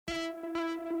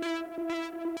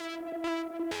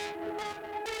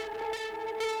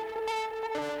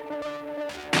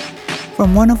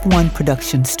From One of One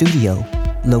Production Studio,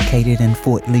 located in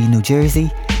Fort Lee, New Jersey,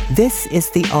 this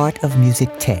is The Art of Music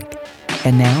Tech.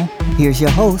 And now, here's your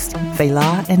host,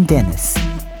 Fela and Dennis.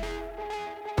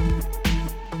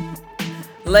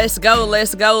 Let's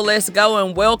go,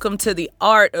 and welcome to the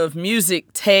Art of Music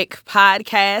Tech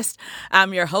podcast.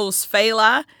 I'm your host,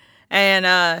 Fela,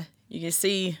 and you can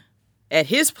see at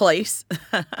his place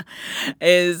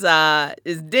is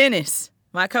Dennis,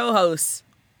 my co-host.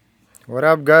 What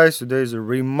up, guys? Today's a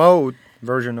remote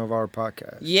version of our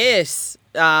podcast. Yes,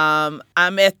 I'm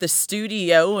at the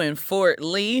studio in Fort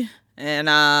Lee,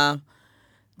 and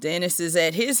Dennis is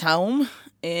at his home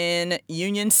in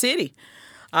Union City.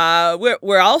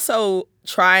 We're also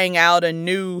trying out a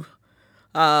new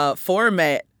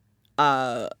format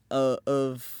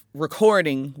of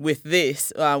recording with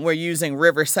this. We're using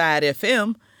Riverside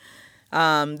FM.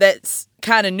 That's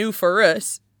kind of new for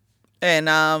us, and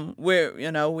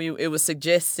it was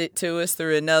suggested to us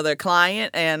through another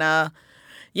client, and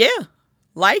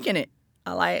liking it.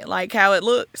 I like how it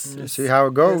looks. See how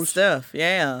it goes. Good stuff,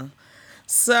 yeah.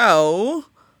 So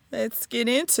let's get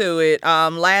into it.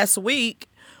 Last week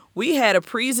we had a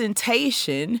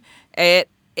presentation at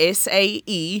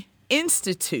SAE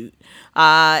Institute.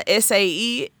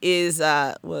 SAE is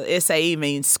SAE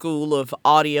means School of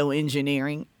Audio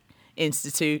Engineering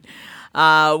Institute.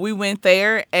 We went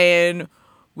there and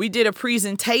we did a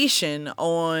presentation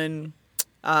on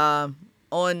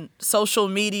social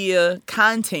media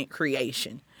content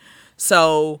creation.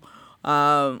 So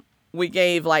we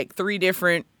gave like three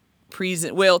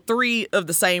of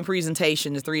the same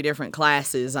presentation to three different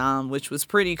classes, which was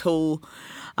pretty cool.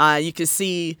 You could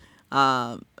see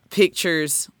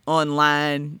pictures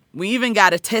online. We even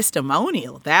got a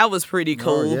testimonial. That was pretty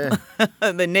cool. Oh,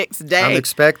 yeah. The next day.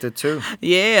 Unexpected too.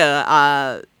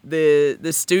 Yeah.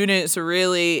 The students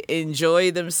really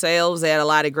enjoyed themselves. They had a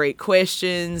lot of great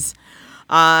questions.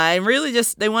 And really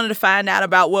just they wanted to find out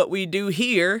about what we do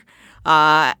here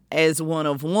as One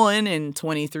of One and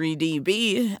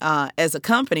 23dB as a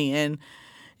company. And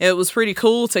it was pretty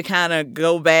cool to kind of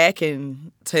go back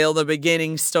and tell the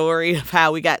beginning story of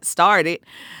how we got started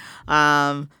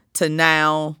to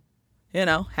now,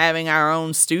 having our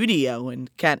own studio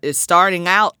and it's starting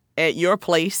out at your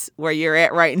place where you're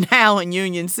at right now in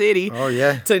Union City. Oh,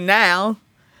 yeah. To now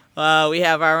we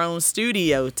have our own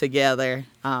studio together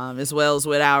as well as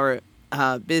with our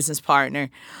business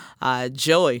partner,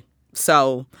 Joy.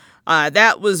 So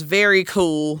that was very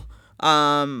cool.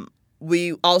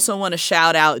 We also want to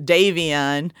shout out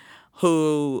Davion,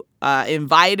 who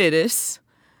invited us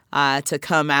to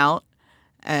come out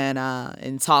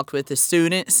and talk with the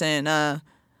students, and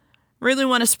really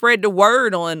want to spread the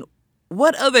word on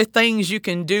what other things you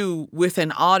can do with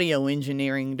an audio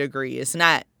engineering degree. It's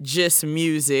not just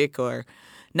music or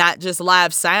not just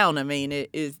live sound. I mean,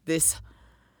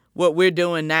 what we're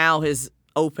doing now has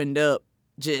opened up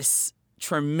just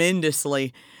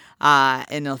tremendously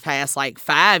in the past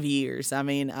 5 years. I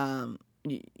mean,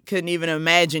 you couldn't even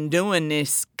imagine doing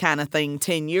this kind of thing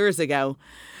 10 years ago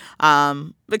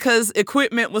because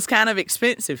equipment was kind of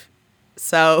expensive.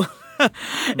 So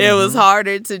it was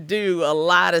harder to do a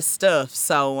lot of stuff.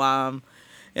 So, I'm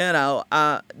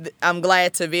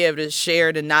glad to be able to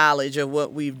share the knowledge of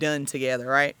what we've done together,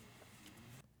 right?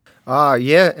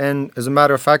 Yeah, and as a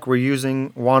matter of fact, we're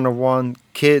using one-on-one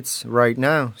kits right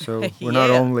now. So we're not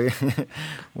only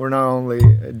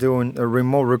doing a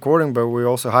remote recording, but we're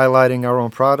also highlighting our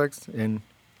own products, and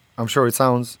I'm sure it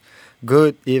sounds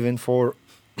good even for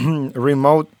a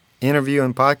remote interview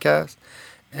and podcast.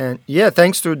 And yeah,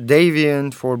 thanks to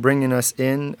Davian for bringing us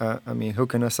in.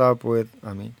 Hooking us up with.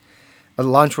 The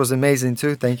lunch was amazing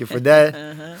too. Thank you for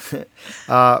that.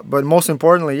 But most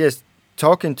importantly, yes,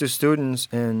 talking to students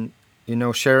and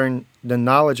sharing the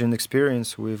knowledge and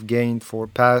experience we've gained for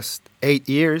past 8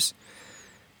 years.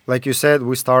 Like you said,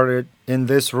 we started in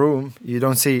this room. You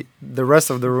don't see the rest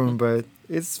of the room, but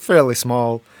it's fairly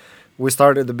small. We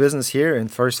started the business here in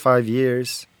first 5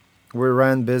 years. We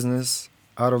ran business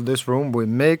out of this room. We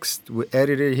mixed, we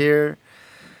edited here,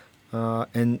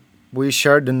 and we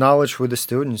shared the knowledge with the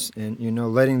students and,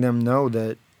 letting them know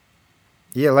that,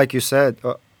 yeah, like you said,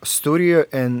 studio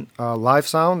and live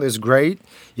sound is great.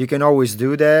 You can always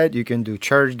do that. You can do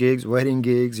church gigs, wedding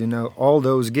gigs, all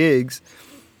those gigs.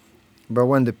 But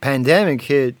when the pandemic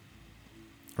hit,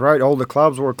 right, all the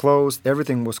clubs were closed,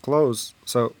 everything was closed.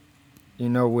 So,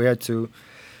 we had to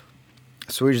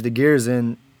switch the gears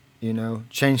and,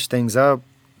 change things up,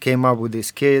 came up with these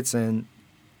kits and,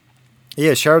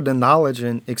 shared the knowledge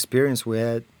and experience we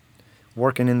had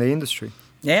working in the industry.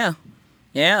 Yeah.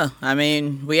 I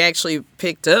mean, we actually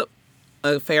picked up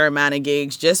a fair amount of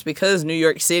gigs just because New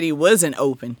York City wasn't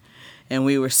open. And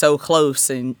we were so close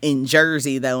in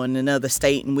Jersey, though, in another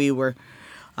state, and we were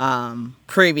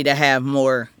privy to have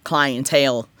more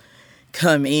clientele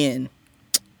come in.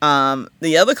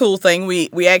 The other cool thing,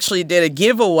 we actually did a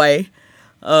giveaway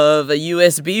of a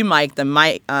USB mic, the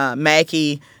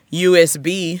Mackie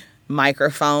USB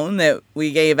microphone that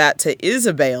we gave out to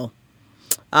Isabel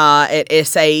at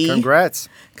SAE. Congrats.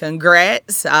 We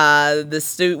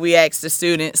asked the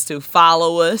students to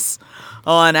follow us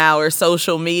on our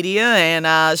social media,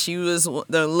 and she was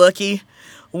the lucky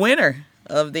winner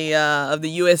of the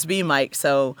USB mic.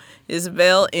 So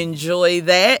Isabel, enjoy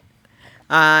that.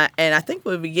 And I think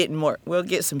we'll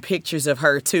get some pictures of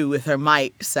her too with her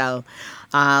mic. So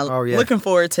looking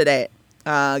forward to that.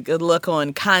 Good luck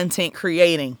on content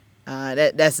creating.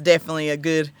 That's definitely a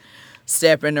good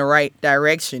step in the right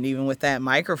direction, even with that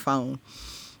microphone.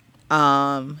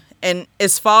 And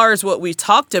as far as what we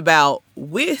talked about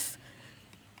with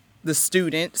the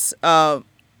students'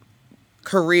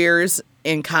 careers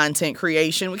in content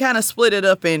creation, we kind of split it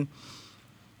up in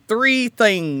 3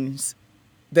 things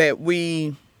that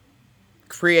we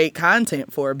create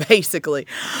content for, basically.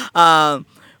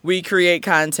 We create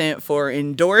content for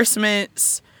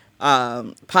endorsements,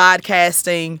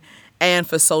 podcasting, and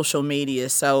for social media.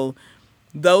 So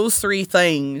those 3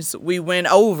 things, we went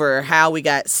over how we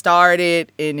got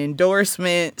started in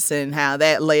endorsements and how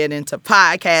that led into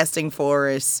podcasting for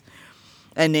us,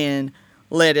 and then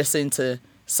led us into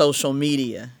social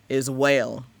media as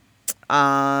well.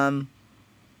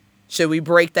 Should we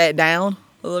break that down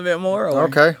a little bit more?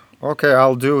 Or? Okay,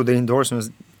 I'll do the endorsements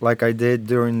like I did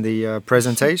during the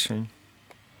presentation.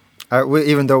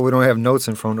 Even though we don't have notes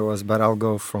in front of us, but I'll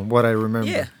go from what I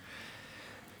remember.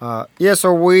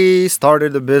 So we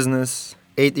started the business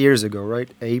 8 years ago, right?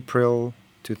 April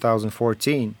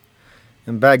 2014.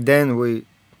 And back then we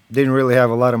didn't really have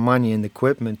a lot of money and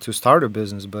equipment to start a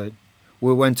business, but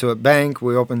we went to a bank,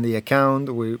 we opened the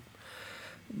account, we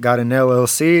got an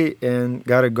LLC and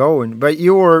got it going. But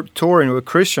you were touring with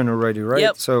Christian already, right?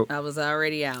 Yep, so I was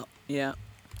already out, yeah.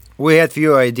 We had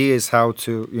few ideas how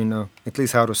to, at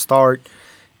least how to start.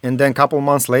 And then a couple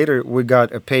months later, we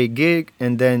got a paid gig.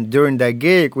 And then during that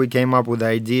gig, we came up with the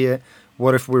idea,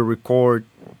 what if we record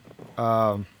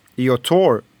your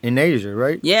tour in Asia,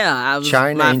 right? Yeah, I was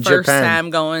China my and first Japan.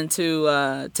 time going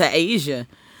to Asia.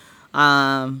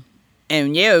 And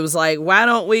yeah, it was like, why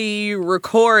don't we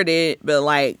record it, but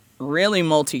like really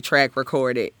multi-track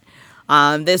record it?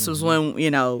 This was when,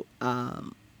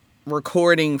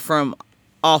 recording from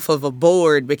off of a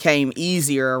board became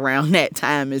easier around that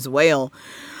time as well.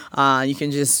 You can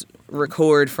just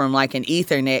record from like an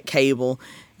Ethernet cable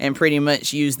and pretty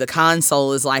much use the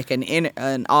console as like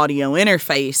an audio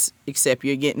interface, except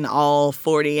you're getting all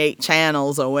 48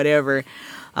 channels or whatever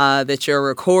that you're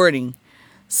recording.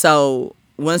 So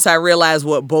once I realized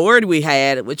what board we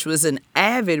had, which was an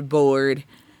Avid board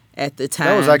at the time.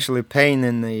 That was actually pain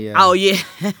in the... oh, yeah.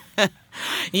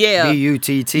 Yeah.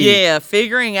 BUTT. Yeah,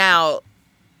 figuring out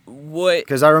what...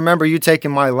 Because I remember you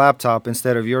taking my laptop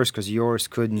instead of yours because yours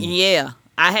couldn't... Yeah.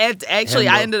 I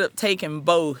ended up taking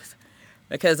both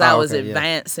because I was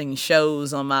advancing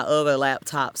shows on my other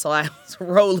laptop. So I was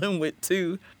rolling with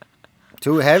two.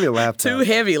 Two heavy laptops. Two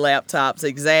heavy laptops,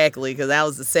 exactly, because I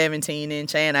was a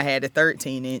 17-inch and I had a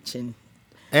 13-inch.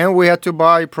 And we had to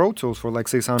buy Pro Tools for like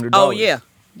 $600. Oh, yeah.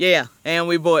 Yeah, and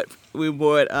we bought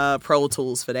Pro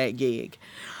Tools for that gig.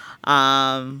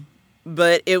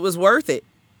 But it was worth it.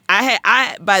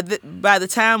 By the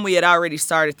time we had already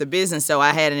started the business, so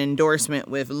I had an endorsement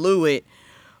with Lewitt,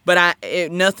 but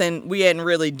we hadn't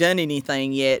really done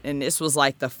anything yet, and this was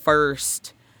like the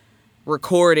first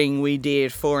recording we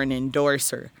did for an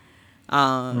endorser.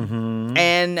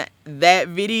 And that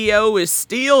video is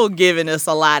still giving us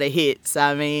a lot of hits.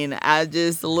 I mean, I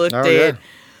just looked at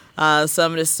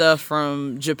some of the stuff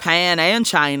from Japan and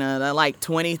China, like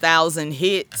 20,000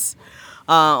 hits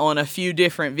on a few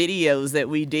different videos that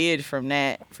we did from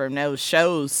those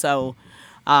shows. So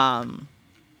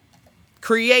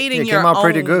creating your own,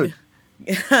 pretty good.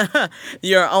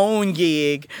 your own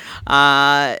gig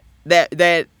that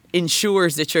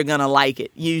ensures that you're gonna like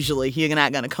it. Usually you're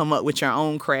not gonna come up with your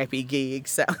own crappy gig.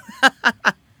 So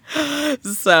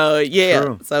yeah.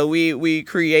 True. So we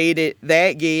created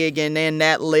that gig, and then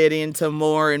that led into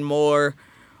more and more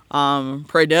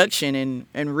production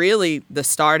and really the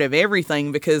start of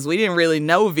everything, because we didn't really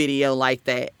know video like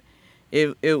that.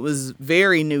 It was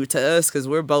very new to us because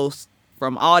we're both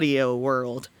from audio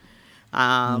world.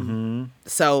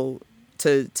 So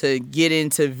to get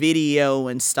into video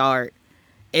and start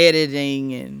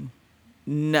editing and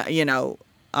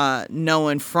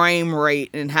knowing frame rate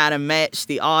and how to match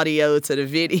the audio to the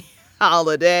video, all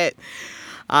of that.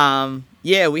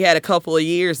 Yeah, we had a couple of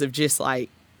years of just like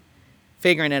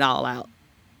figuring it all out.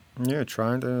 Yeah,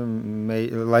 trying to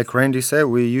make, like Randy said,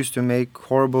 we used to make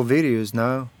horrible videos.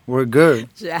 Now we're good.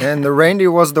 And the Randy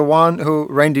was the one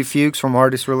Randy Fuchs from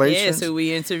Artist Relations. Yes, who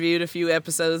we interviewed a few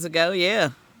episodes ago. Yeah.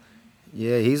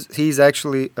 Yeah, he's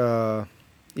actually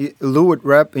Lewitt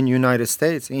rep in United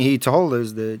States, and he told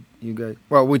us that you guys.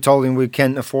 Well, we told him we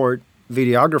can't afford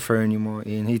videographer anymore,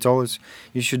 and he told us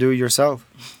you should do it yourself.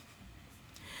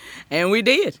 And we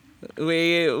did.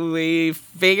 We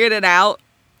figured it out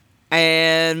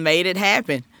and made it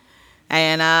happen,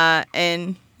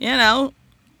 and you know,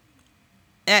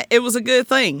 it was a good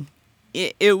thing.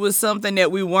 It was something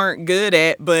that we weren't good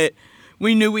at, but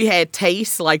we knew we had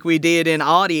taste like we did in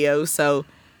audio, so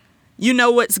you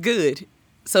know what's good.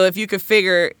 So if you could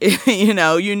figure, you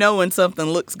know when something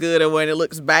looks good or when it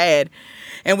looks bad.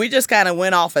 And we just kind of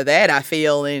went off of that, I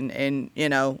feel, and you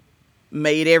know,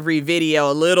 made every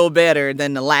video a little better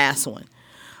than the last one.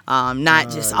 Not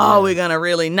just, we're going to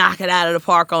really knock it out of the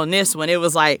park on this one. It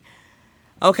was like,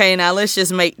 okay, now let's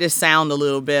just make this sound a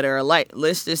little better. Or like,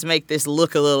 let's just make this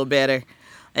look a little better.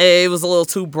 It was a little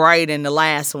too bright in the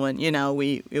last one. You know,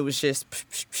 it was just...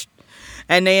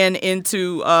 And then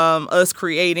into us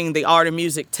creating the Art of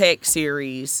Music Tech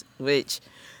series, which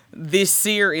this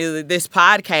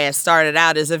podcast started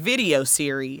out as a video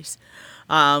series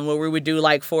where we would do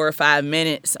like 4 or 5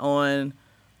 minutes on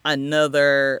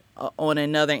another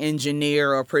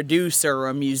engineer or producer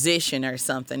or musician or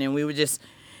something, and we would just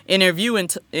interview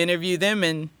them,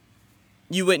 and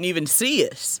you wouldn't even see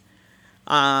us.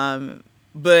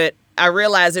 But I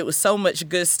realized it was so much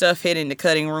good stuff hitting the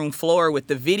cutting room floor with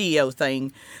the video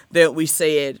thing that we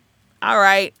said, all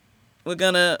right,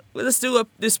 let's do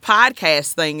this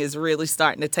podcast thing is really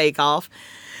starting to take off.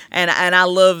 And I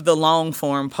love the long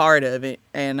form part of it.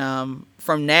 And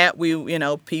from that,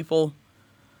 people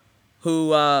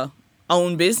who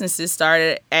own businesses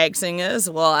started asking us,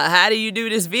 well, how do you do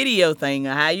this video thing?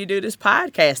 Or how you do this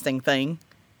podcasting thing?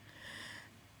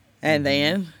 And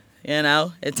then,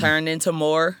 it turned into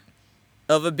more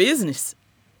of a business,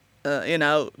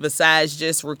 besides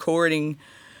just recording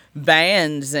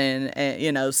bands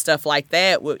and stuff like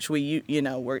that, which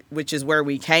which is where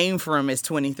we came from as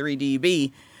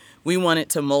 23dB. We wanted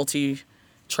to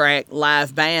multi-track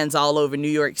live bands all over New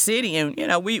York City, and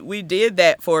we did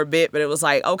that for a bit, but it was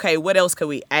like, okay, what else could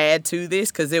we add to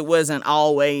this? Because it wasn't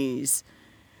always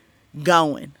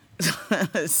going.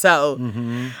 So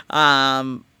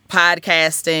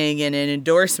podcasting and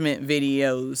endorsement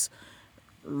videos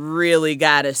really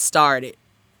got us started,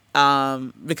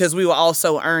 because we were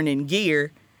also earning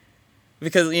gear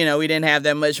because we didn't have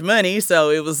that much money,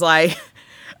 so it was like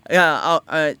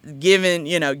giving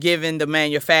the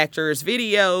manufacturers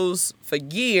videos for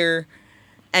gear,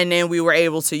 and then we were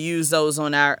able to use those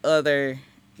on our other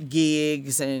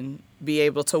gigs and be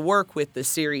able to work with the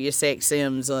Sirius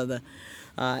XMs or the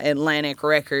Atlantic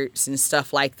Records and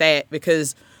stuff like that,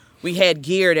 because we had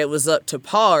gear that was up to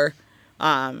par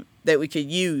that we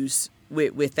could use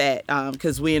with that,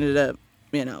 because we ended up,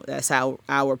 that's how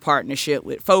our partnership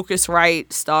with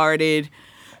Focusrite started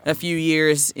a few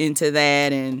years into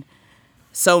that, and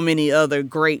so many other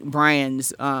great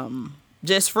brands,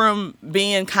 just from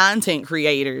being content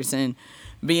creators and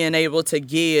being able to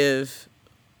give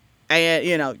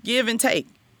and take.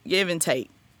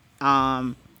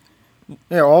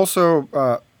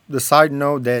 Also, the side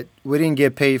note that we didn't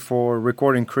get paid for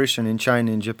recording Christian in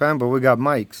China and Japan, but we got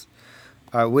mics.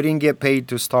 We didn't get paid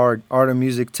to start Art of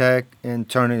Music Tech and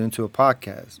turn it into a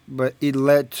podcast, but it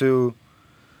led to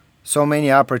so many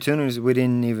opportunities we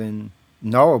didn't even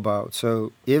know about.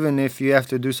 So even if you have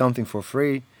to do something for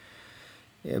free,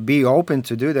 be open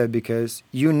to do that, because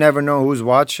you never know who's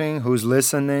watching, who's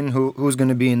listening, who's going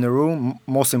to be in the room.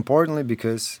 Most importantly,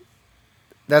 because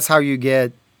that's how you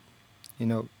get,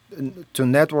 to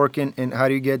networking, and how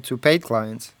do you get to paid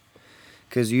clients,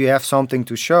 because you have something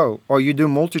to show. Or you do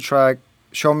multi-track,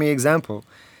 show me example,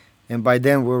 and by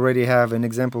then we already have an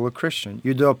example of Christian.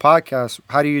 You do a podcast,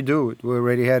 how do you do it? We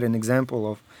already had an example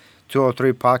of 2 or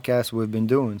 3 podcasts we've been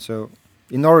doing. So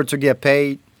in order to get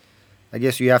paid, I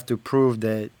guess you have to prove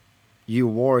that you're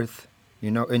worth,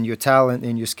 and your talent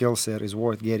and your skill set is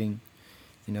worth getting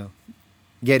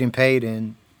paid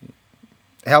and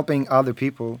helping other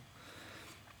people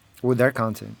with their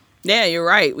content. Yeah, you're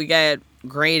right. We got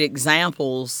great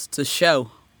examples to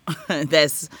show.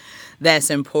 That's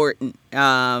important.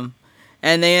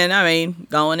 And then,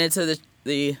 going into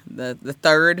the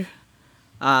third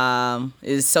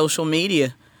is social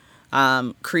media.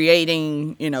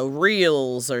 creating,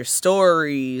 reels or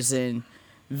stories and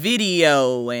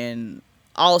video and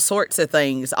all sorts of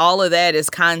things. All of that is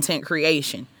content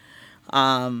creation.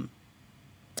 And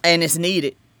it's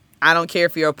needed. I don't care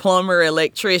if you're a plumber,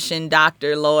 electrician,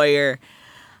 doctor, lawyer.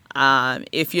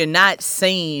 If you're not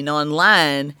seen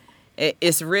online,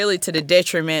 it's really to the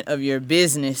detriment of your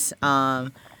business.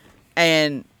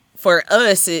 And for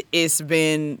us, it's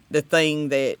been the thing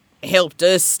that helped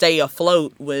us stay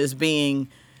afloat was being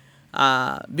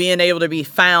able to be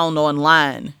found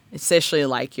online, especially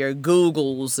like your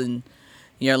Googles and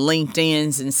your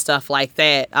LinkedIns and stuff like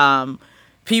that.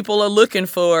 People are looking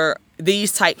for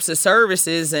these types of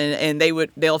services, and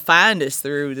they'll find us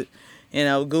through,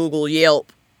 Google,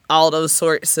 Yelp, all those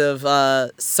sorts of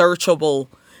searchable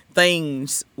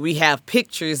things. We have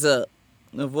pictures of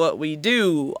what we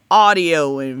do,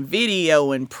 audio and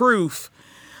video and proof.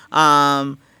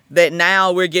 That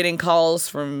now we're getting calls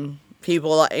from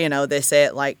people, that's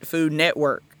at like Food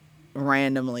Network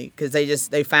randomly because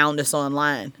they found us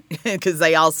online because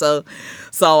they also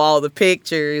saw all the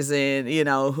pictures and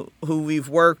who we've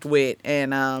worked with,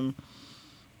 and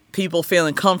people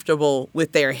feeling comfortable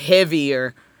with their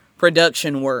heavier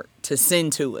production work to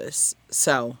send to us.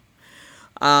 So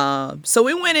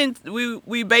we went in.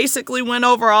 We basically went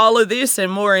over all of this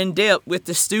and more in depth with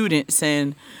the students,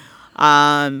 and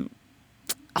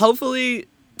hopefully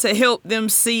to help them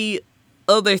see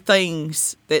other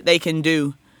things that they can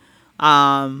do,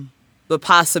 the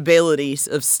possibilities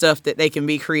of stuff that they can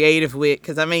be creative with.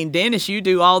 Because, Dennis, you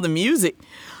do all the music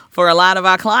for a lot of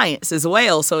our clients as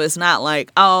well. So it's not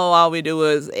like, all we do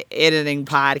is editing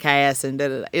podcasts and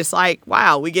da-da-da. It's like,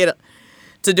 wow, we get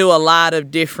to do a lot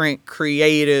of different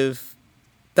creative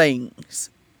things,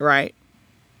 right?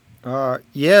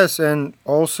 Yes, and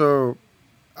also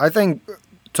I think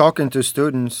talking to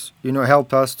students,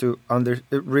 helped us to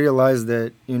realize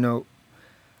that,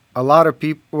 a lot of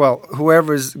people,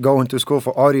 whoever's going to school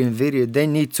for audio and video, they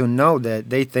need to know that.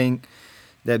 They think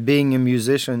that being a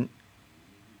musician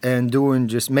and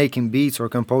just making beats or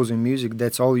composing music,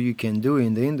 that's all you can do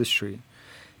in the industry.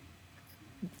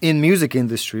 In music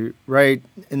industry, right?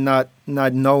 And not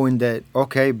knowing that,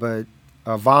 okay, but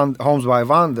Homes by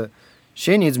Vonda,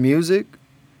 she needs music.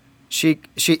 She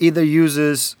either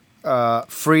uses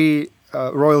free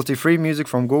royalty-free music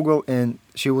from Google, and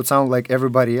she would sound like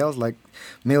everybody else, like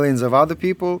millions of other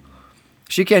people.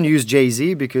 She can't use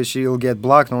Jay-Z because she'll get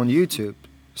blocked on YouTube.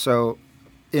 So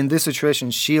in this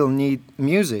situation, she'll need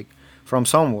music from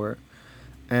somewhere.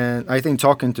 And I think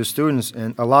talking to students,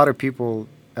 and a lot of people,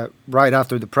 right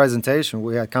after the presentation,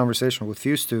 we had conversation with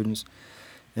few students,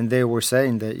 and they were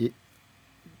saying that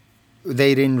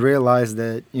they didn't realize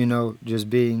that, just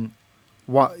being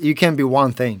you can't be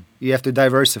one thing. You have to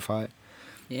diversify.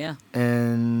 Yeah.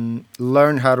 And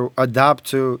learn how to adapt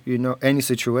to, any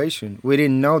situation. We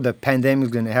didn't know the pandemic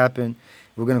is going to happen.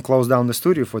 We're going to close down the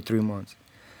studio for 3 months.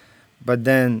 But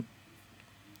then,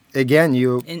 again,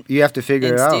 you have to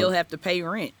figure it out. And still have to pay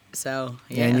rent. So,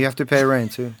 yeah. And you have to pay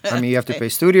rent, too. You have to pay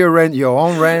studio rent, your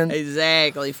own rent.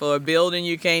 Exactly. For a building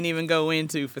you can't even go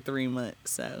into for 3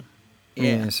 months. So,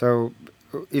 yeah. So,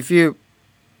 if you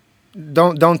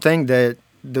don't think that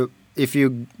if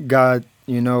you got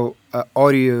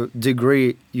audio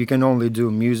degree, you can only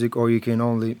do music or you can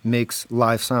only mix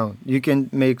live sound. You can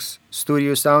mix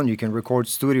studio sound. You can record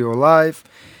studio live.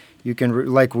 You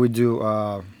can like we do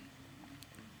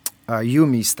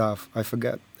Yumi stuff. I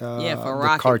forgot. For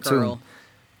Rocket cartoon. Girl.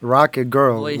 Rocket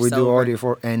Girl. Voice we do over. audio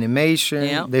for animation.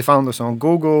 Yep. They found us on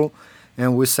Google,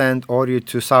 and we sent audio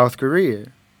to South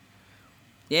Korea.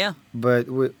 Yeah. But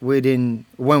we didn't.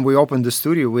 When we opened the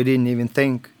studio, we didn't even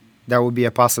think that would be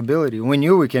a possibility. We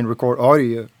knew we can record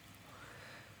audio,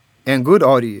 and good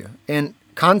audio, and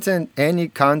content. Any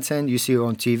content you see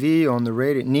on TV, on the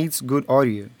radio, needs good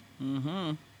audio.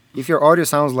 Mm-hmm. If your audio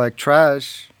sounds like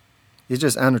trash, it's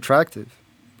just unattractive.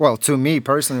 Well, to me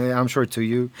personally, I'm sure to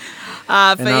you.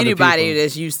 For anybody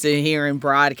that's used to hearing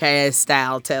broadcast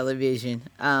style television,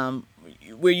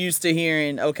 we're used to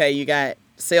hearing, okay, you got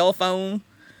cell phone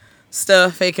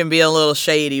stuff. It can be a little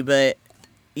shady, but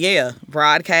yeah,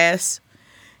 broadcast.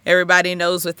 Everybody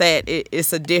knows with that.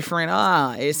 It's a different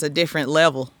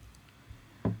level.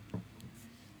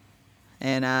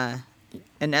 And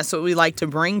that's what we like to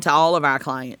bring to all of our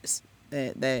clients,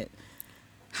 that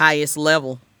highest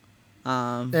level.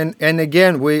 And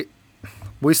again,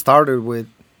 we started with,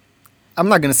 I'm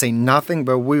not gonna say nothing,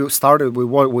 but we started with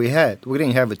what we had. We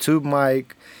didn't have a tube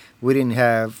mic. We didn't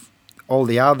have all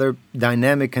the other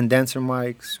dynamic condenser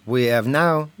mics we have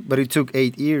now, but it took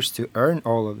 8 years to earn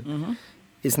all of it. Mm-hmm.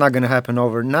 It's not gonna happen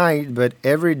overnight, but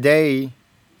every day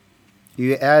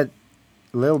you add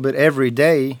a little bit every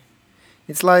day.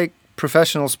 It's like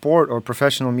professional sport or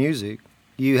professional music.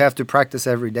 You have to practice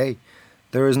every day.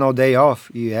 There is no day off.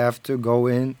 You have to go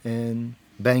in and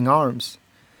bang arms.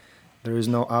 There is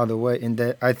no other way.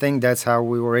 And I think that's how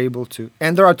we were able to.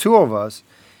 And there are two of us.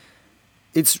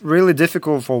 It's really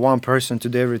difficult for one person to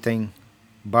do everything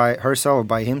by herself,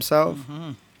 by himself.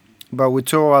 Mm-hmm. But with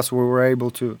two of us, we were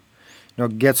able to,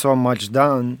 get so much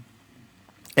done.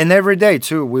 And every day,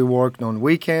 too, we worked on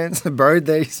weekends,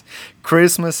 birthdays,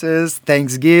 Christmases,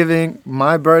 Thanksgiving,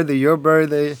 my birthday, your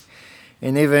birthday.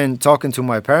 And even talking to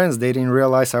my parents, they didn't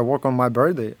realize I work on my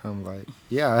birthday. I'm like,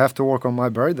 yeah, I have to work on my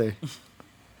birthday.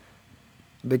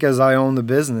 Because I own the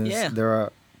business. Yeah. There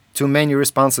are too many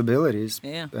responsibilities.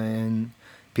 Yeah. And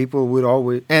people would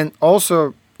always... And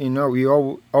also,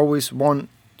 you always want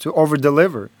to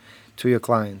over-deliver to your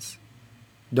clients.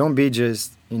 Don't be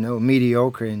just,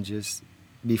 mediocre and just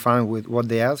be fine with what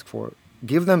they ask for.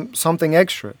 Give them something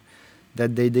extra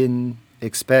that they didn't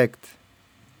expect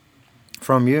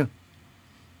from you.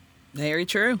 Very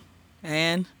true.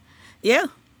 And yeah.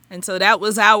 And so that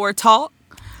was our talk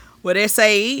with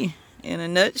SAE in a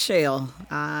nutshell.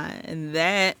 And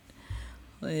that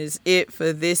is it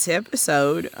for this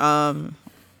episode.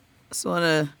 Just want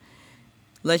to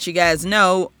let you guys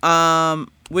know, I'm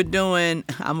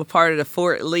a part of the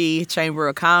Fort Lee Chamber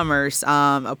of Commerce,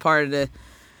 a part of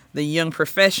the Young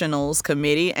Professionals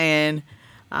Committee, and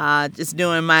just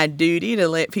doing my duty to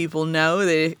let people know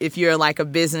that if you're like a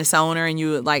business owner and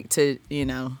you would like to,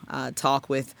 talk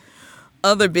with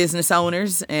other business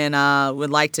owners and would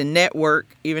like to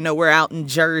network, even though we're out in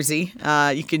Jersey,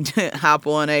 you can hop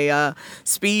on a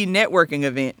speed networking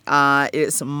event.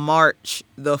 It's March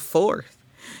the 4th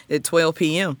at 12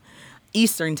 p.m.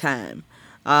 Eastern Time.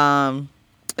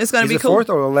 It's going to be cool. Is it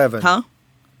 4th or 11th? Huh?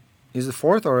 Is it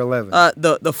 4th or 11th?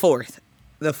 The 4th.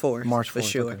 The 4th. March 4th, for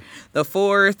sure. Okay. The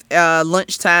 4th,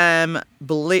 lunchtime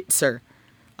blitzer.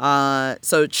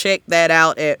 So check that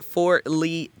out at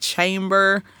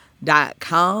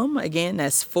fortleechamber.com. Again,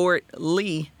 that's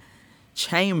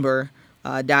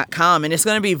fortleechamber.com. And it's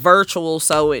going to be virtual,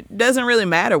 so it doesn't really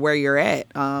matter where you're at.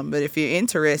 But if you're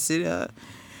interested,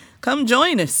 come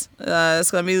join us.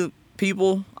 It's going to be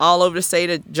people all over the state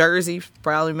of Jersey,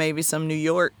 probably maybe some New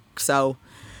York. So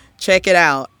check it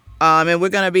out. And we're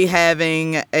going to be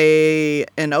having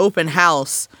an open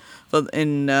house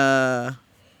in the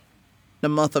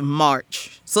month of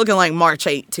March. It's looking like March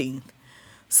 18th.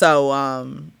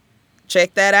 So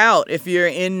check that out. If you're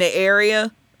in the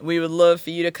area, we would love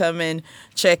for you to come and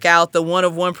check out the One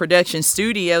of One production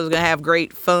studio. We're going to have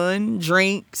great fun,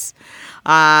 drinks,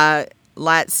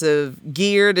 lots of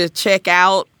gear to check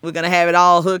out. We're going to have it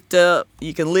all hooked up.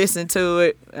 You can listen to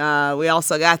it. We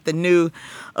also got the new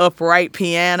upright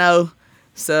piano.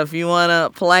 So if you want to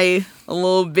play a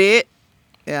little bit,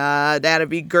 that'll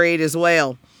be great as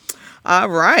well. All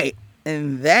right.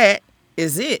 And that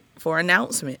is it for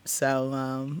announcements.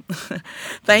 So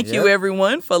thank you,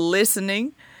 everyone, for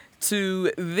listening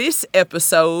to this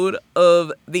episode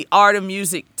of The Art of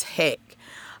Music Tech.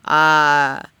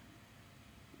 I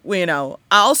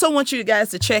also want you guys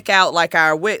to check out like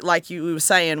you were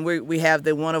saying, we have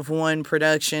the One of One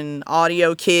production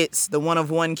audio kits, the One of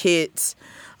One kits,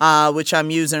 which I'm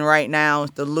using right now,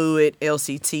 the Lewitt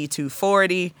LCT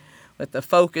 240 with the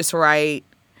Focusrite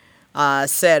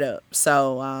setup.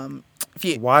 So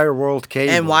Wire World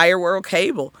cable. And Wire World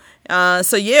cable.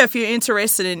 So yeah, if you're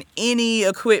interested in any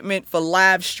equipment for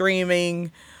live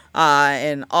streaming,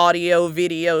 and audio,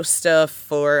 video stuff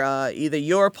for either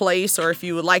your place or if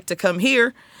you would like to come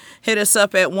here, hit us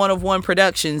up at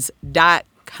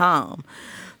oneofOneProductions.com.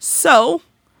 So,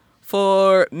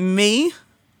 for me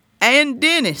and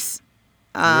Dennis,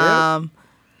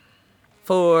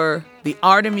 for The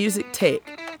Art of Music Tech,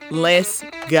 let's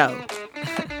go.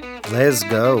 Let's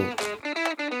go.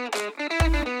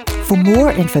 For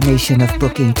more information of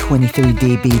booking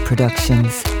 23DB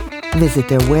Productions, visit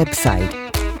their website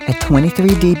at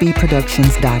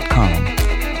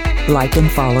 23dbproductions.com. Like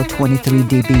and follow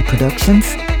 23db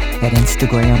Productions at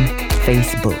Instagram,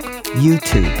 Facebook,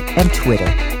 YouTube, and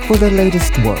Twitter for the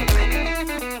latest work.